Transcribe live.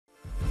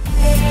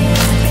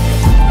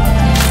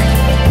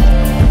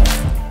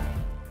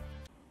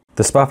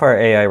The Spotfire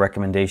AI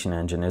recommendation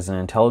engine is an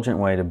intelligent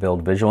way to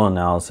build visual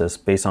analysis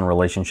based on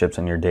relationships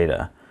in your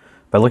data.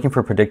 By looking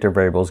for predictor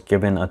variables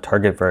given a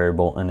target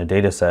variable in a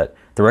dataset,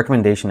 the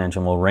recommendation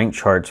engine will rank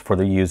charts for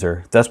the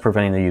user, thus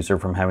preventing the user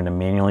from having to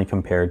manually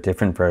compare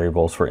different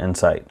variables for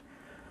insight.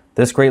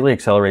 This greatly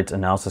accelerates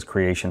analysis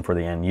creation for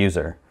the end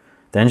user.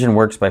 The engine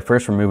works by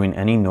first removing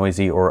any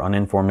noisy or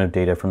uninformative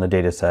data from the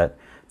dataset,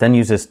 then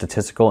uses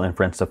statistical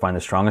inference to find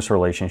the strongest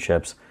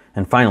relationships,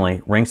 and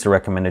finally ranks the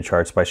recommended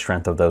charts by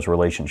strength of those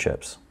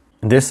relationships.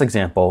 In this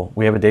example,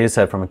 we have a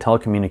dataset from a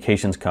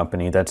telecommunications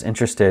company that's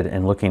interested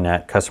in looking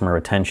at customer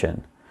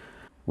retention.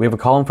 We have a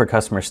column for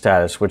customer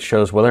status, which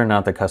shows whether or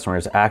not the customer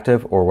is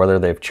active or whether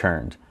they've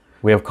churned.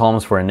 We have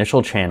columns for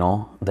initial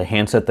channel, the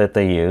handset that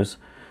they use,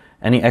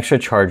 any extra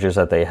charges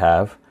that they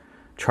have,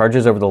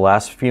 charges over the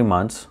last few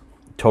months,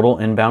 total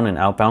inbound and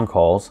outbound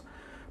calls,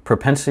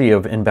 propensity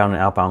of inbound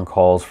and outbound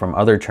calls from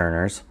other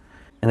churners,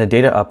 and the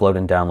data upload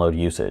and download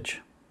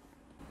usage.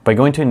 By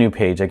going to a new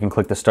page, I can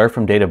click the Start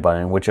from Data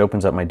button, which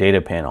opens up my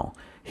data panel.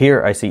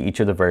 Here I see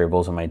each of the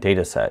variables in my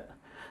data set.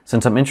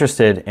 Since I'm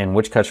interested in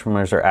which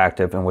customers are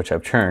active and which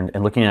have churned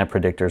and looking at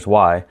predictors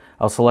Y,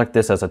 I'll select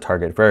this as a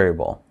target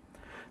variable.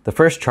 The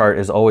first chart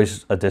is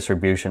always a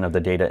distribution of the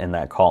data in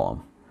that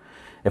column.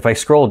 If I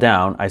scroll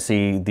down, I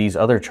see these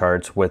other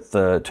charts with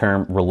the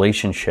term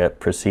relationship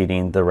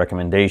preceding the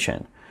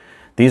recommendation.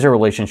 These are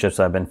relationships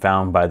that have been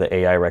found by the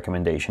AI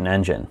recommendation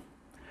engine.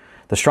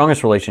 The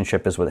strongest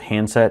relationship is with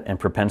handset and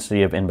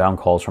propensity of inbound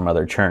calls from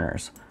other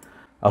churners.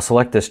 I'll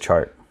select this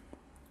chart.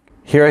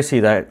 Here I see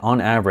that on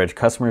average,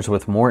 customers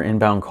with more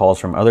inbound calls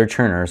from other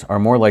churners are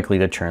more likely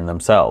to churn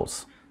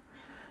themselves.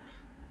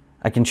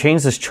 I can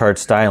change this chart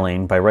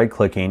styling by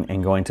right-clicking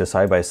and going to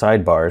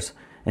side-by-side bars,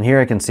 and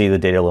here I can see the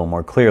data a little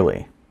more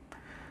clearly.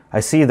 I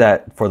see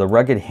that for the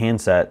rugged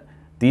handset,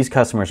 these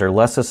customers are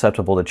less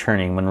susceptible to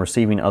churning when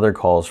receiving other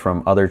calls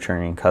from other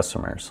churning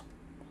customers.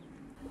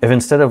 If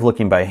instead of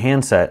looking by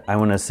handset, I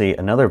want to see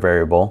another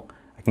variable,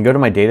 I can go to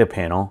my data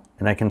panel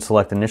and I can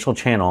select initial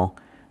channel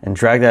and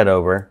drag that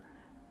over.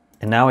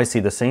 And now I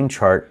see the same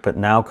chart, but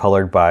now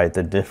colored by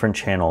the different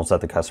channels that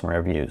the customer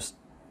have used.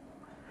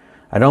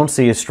 I don't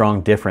see a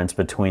strong difference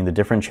between the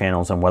different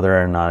channels and whether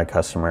or not a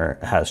customer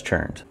has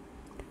churned.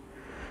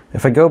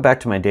 If I go back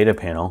to my data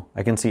panel,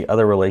 I can see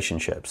other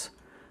relationships.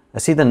 I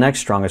see the next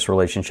strongest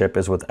relationship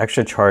is with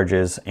extra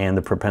charges and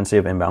the propensity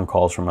of inbound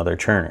calls from other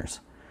churners.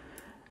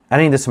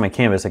 Adding this to my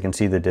canvas, I can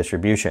see the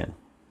distribution.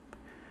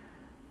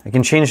 I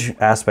can change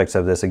aspects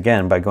of this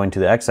again by going to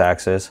the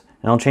x-axis,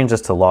 and I'll change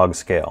this to log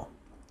scale.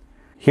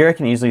 Here I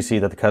can easily see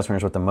that the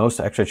customers with the most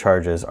extra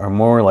charges are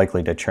more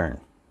likely to churn.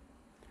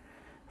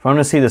 If I want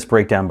to see this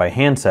breakdown by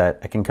handset,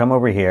 I can come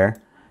over here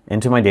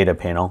into my data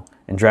panel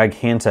and drag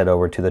handset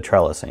over to the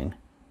trellising.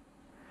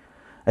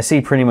 I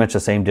see pretty much the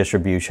same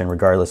distribution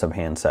regardless of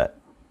handset.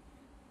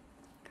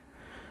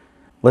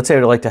 Let's say I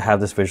would like to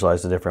have this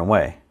visualized a different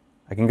way.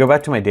 I can go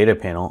back to my data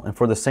panel, and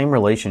for the same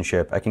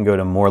relationship, I can go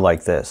to more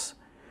like this.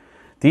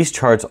 These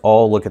charts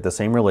all look at the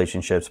same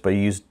relationships but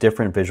use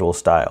different visual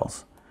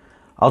styles.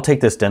 I'll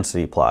take this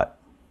density plot.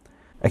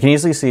 I can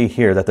easily see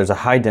here that there's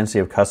a high density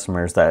of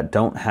customers that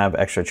don't have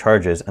extra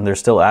charges and they're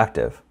still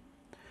active.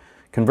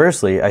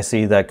 Conversely, I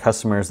see that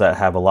customers that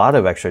have a lot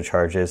of extra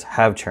charges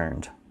have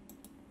churned.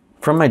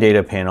 From my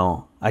data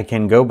panel, I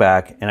can go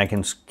back and I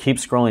can keep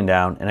scrolling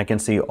down and I can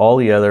see all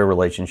the other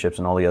relationships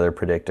and all the other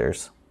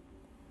predictors.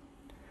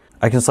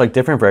 I can select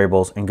different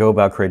variables and go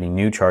about creating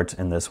new charts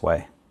in this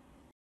way.